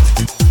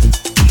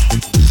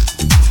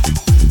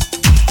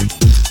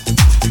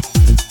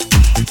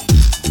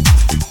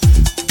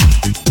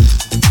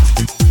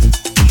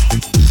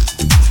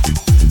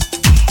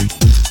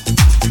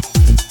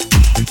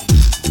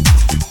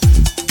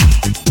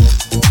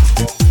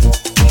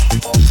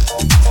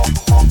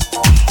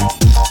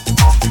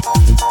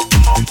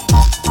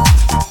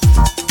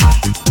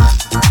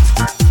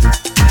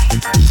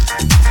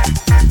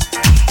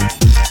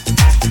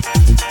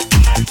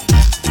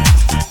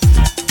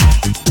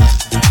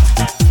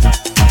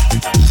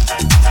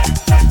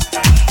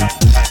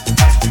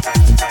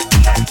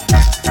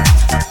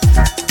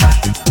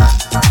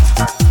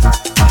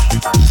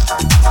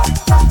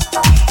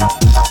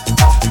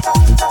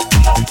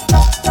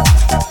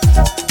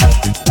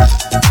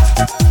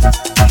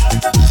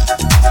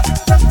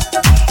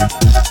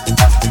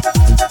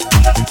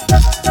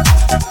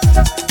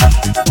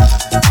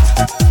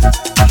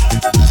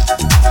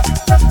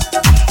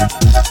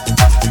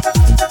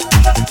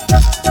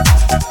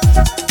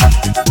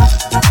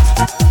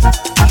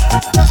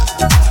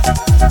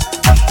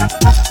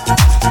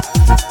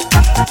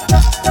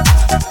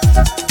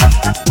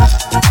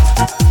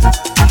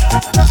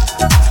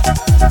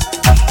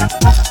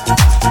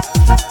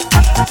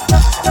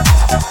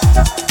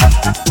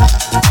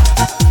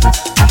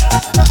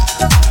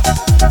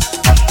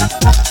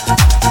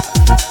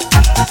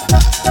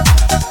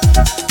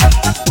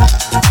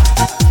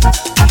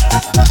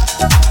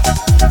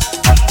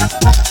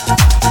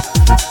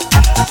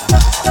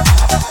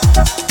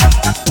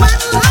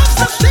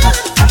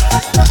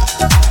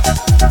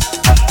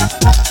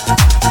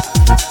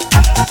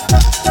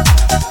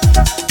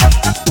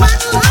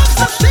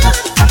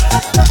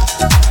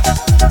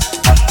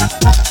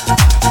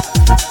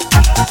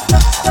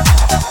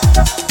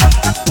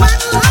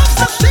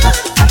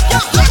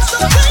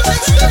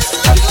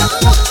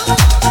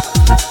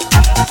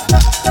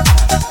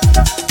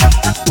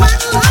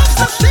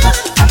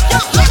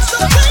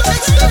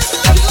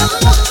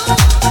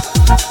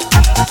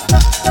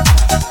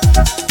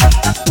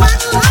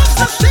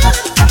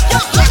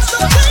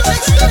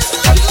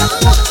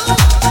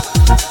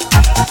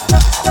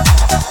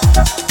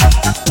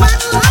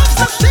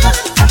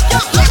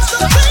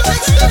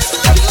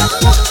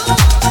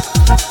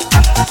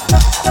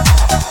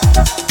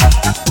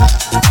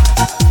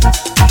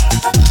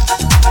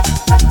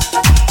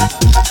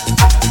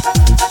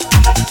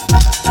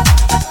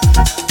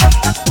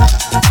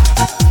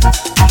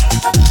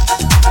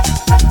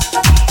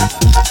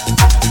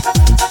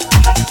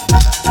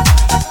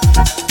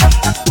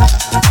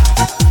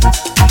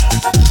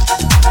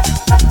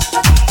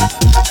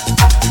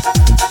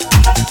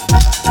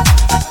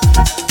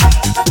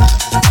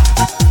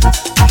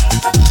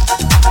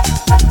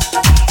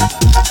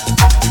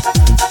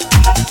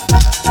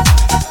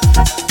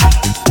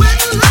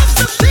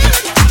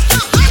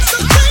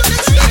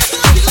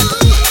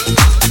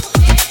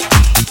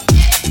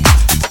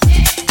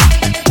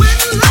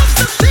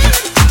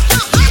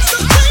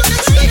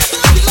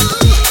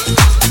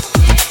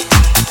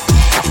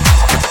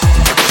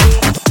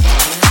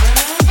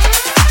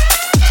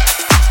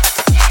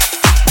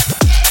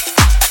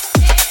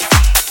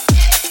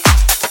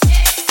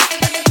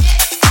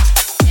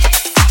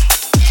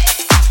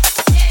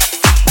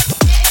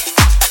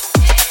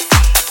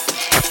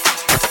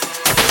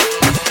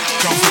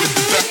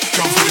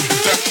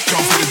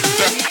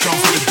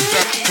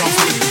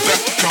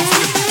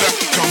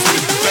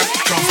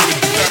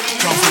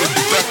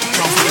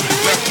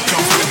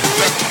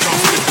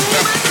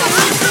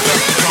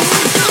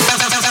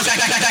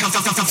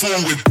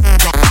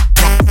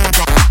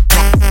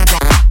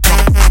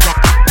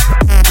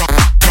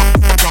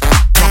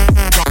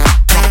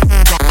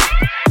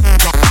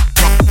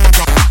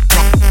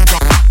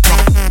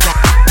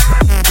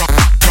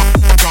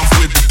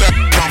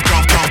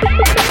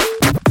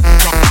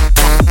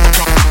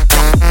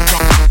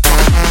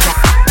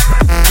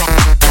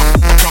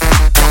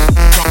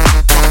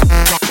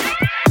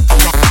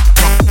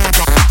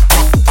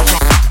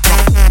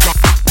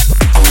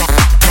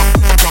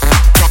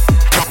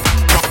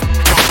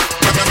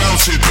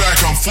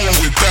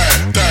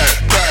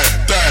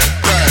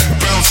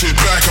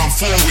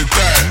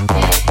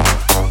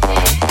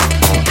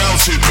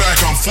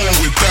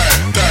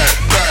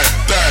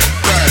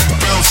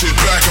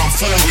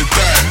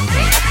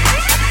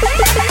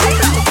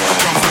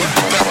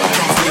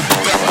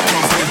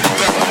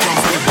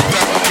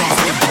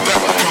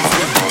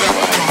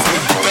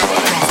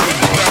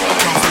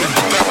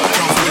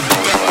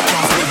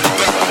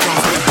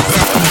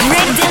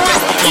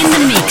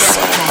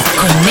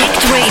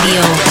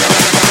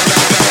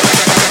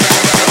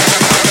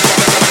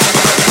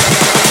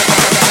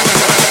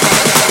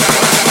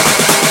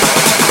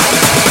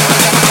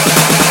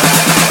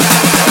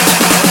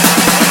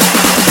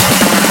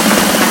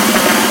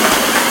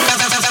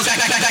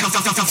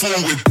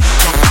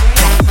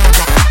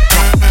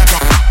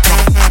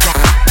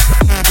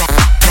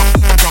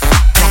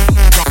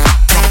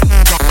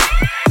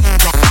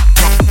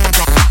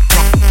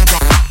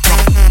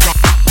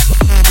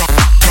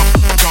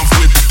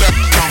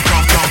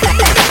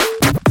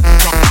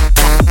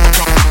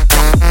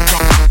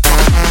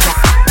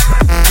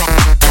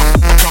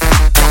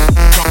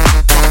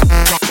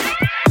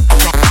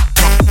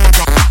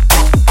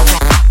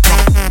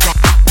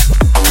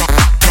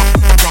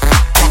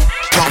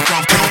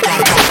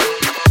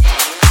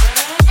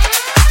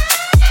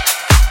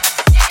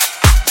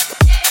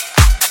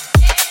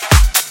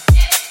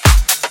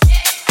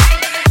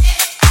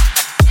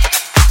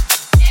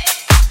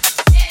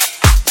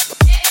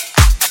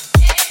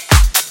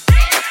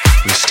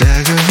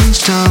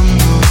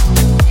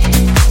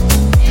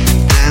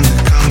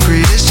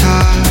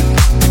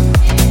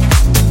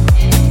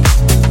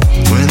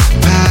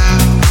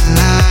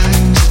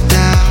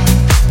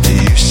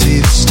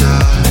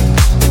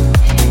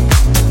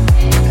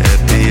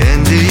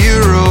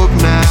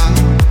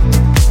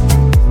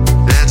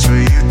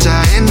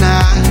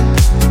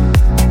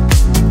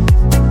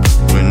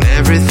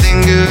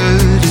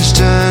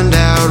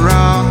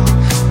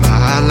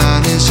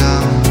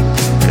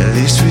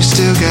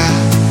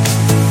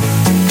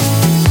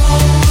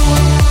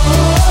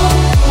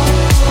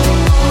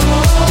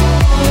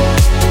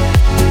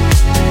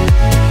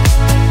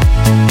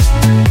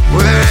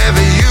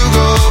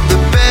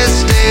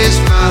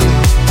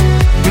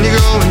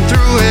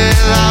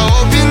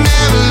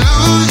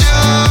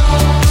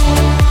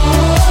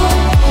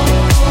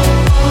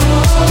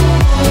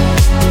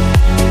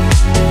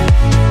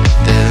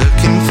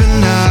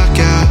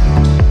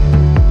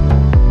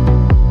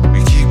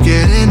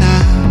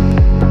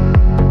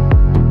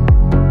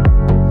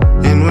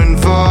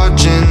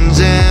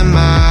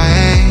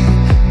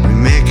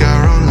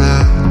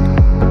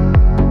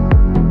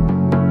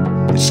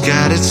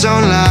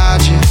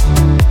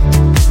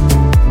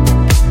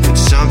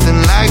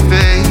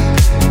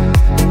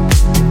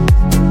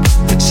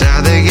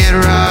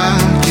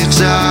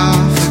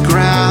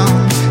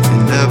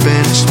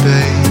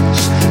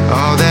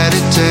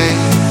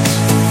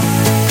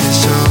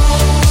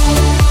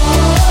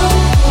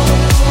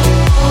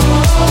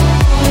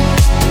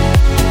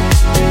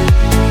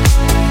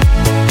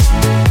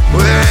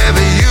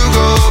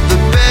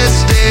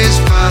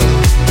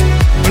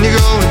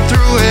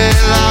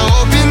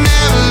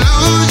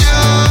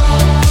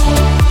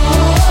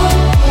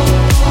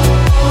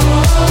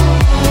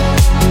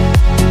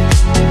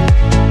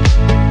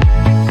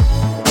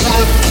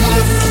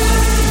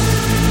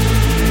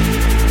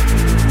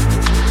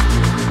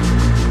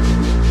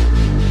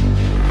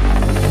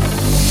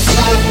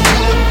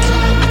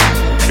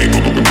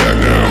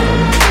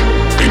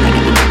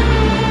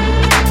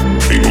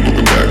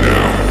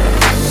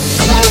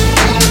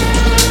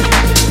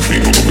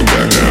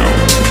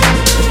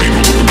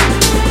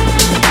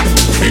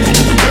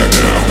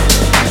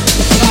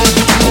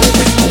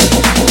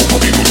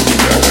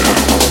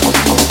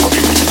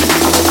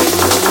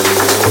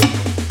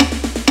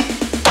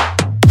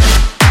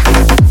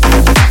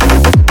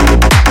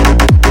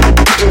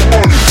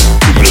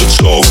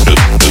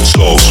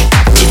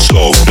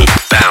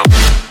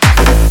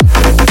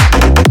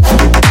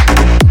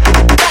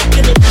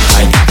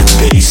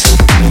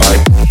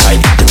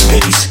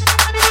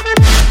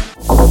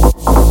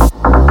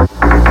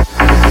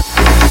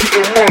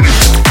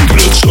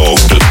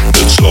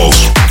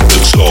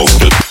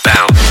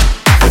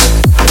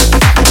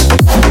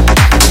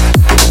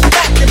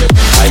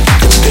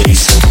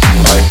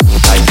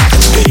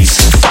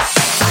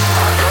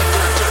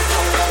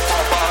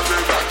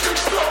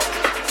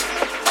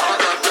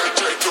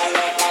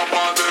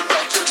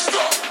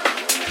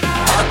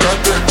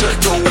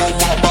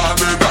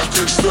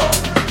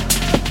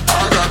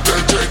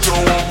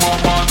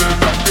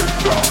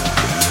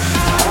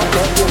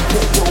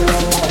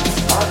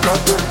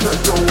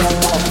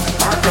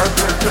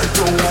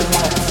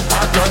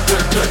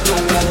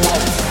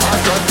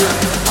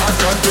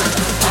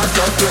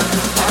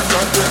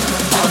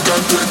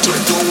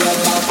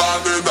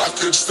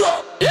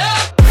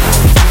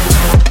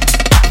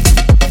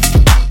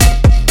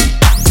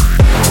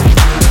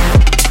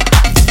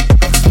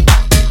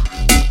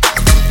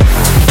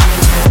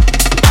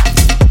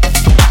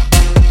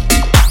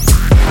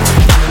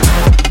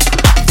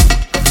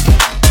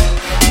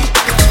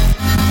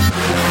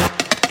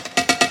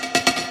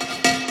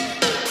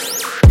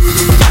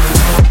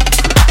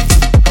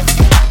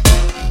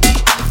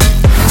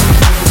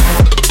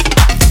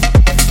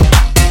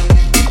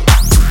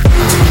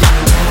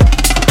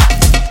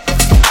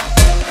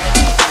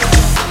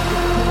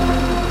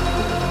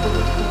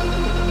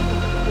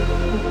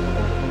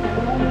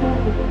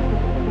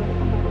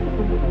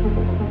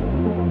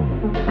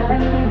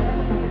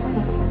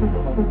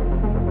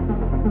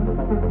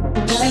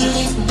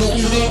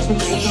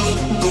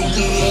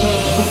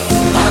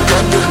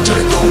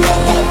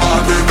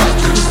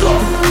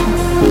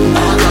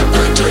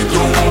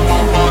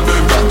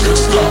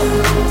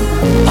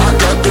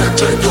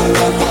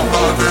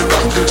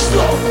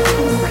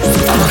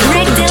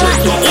 Greg Dela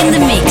in the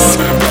mix.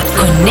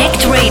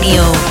 Connect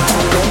Radio.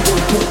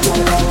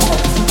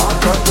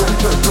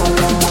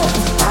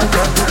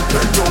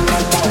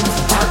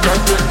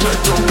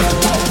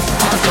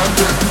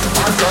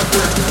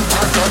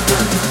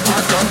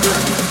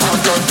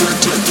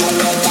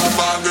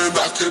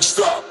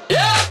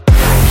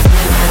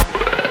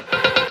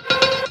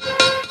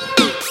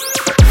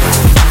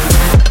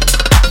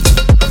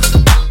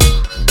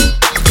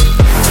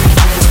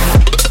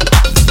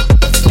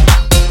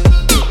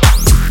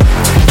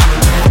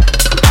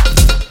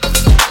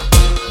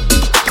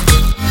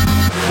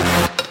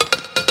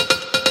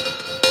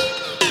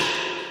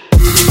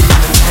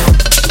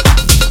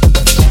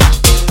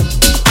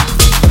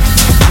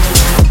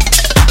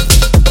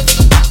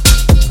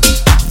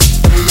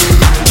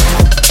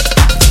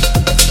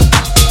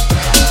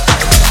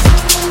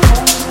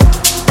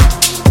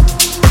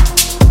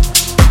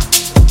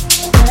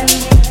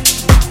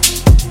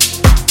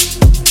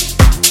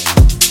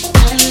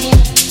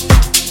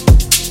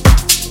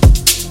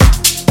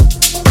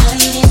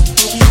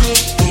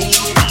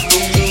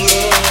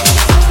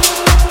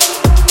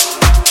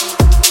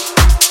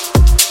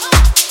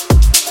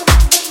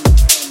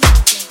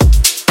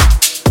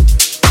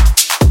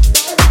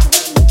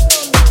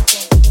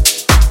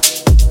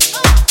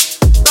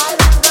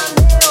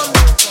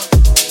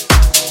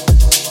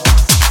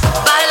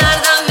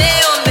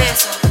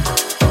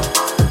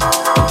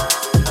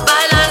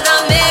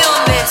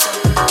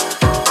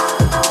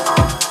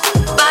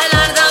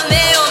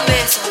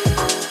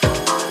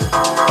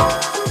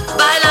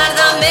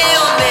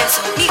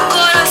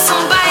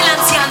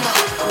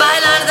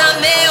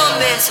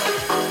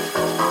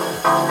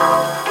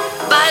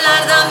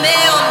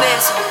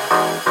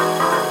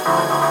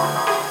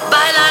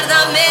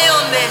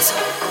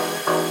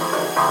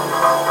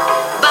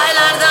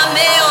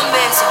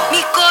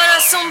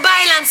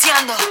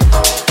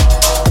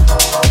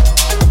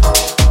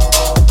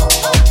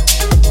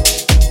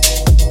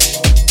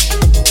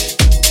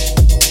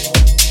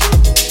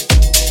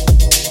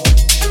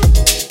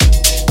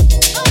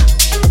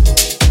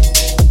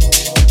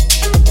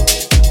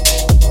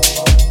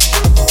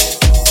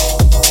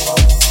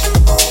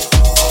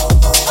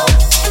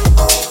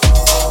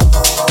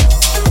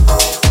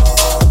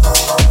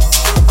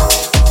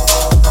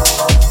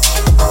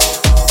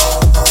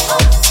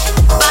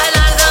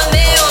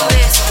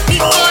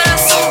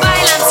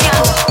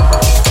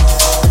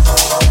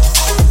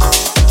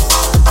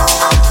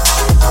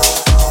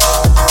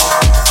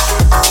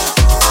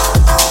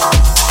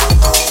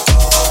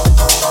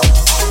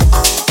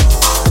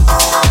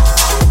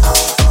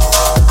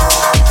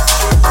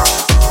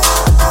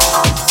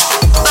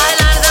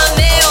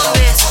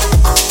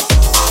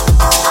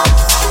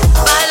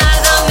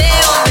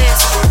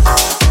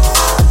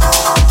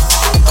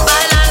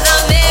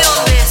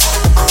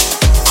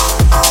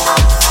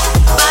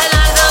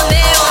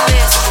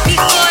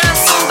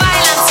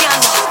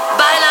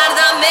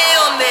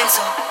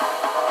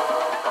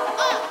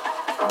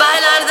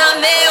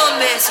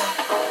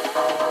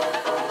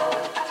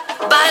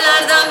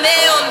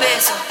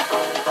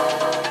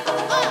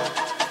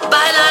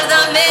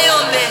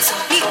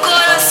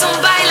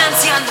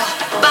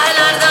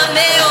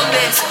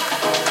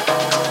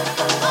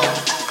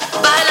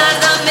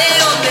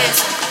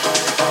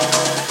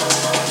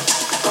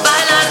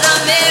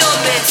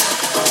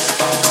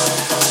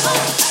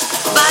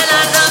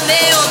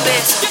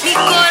 Mi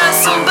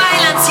corazón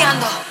baila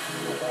ansiando.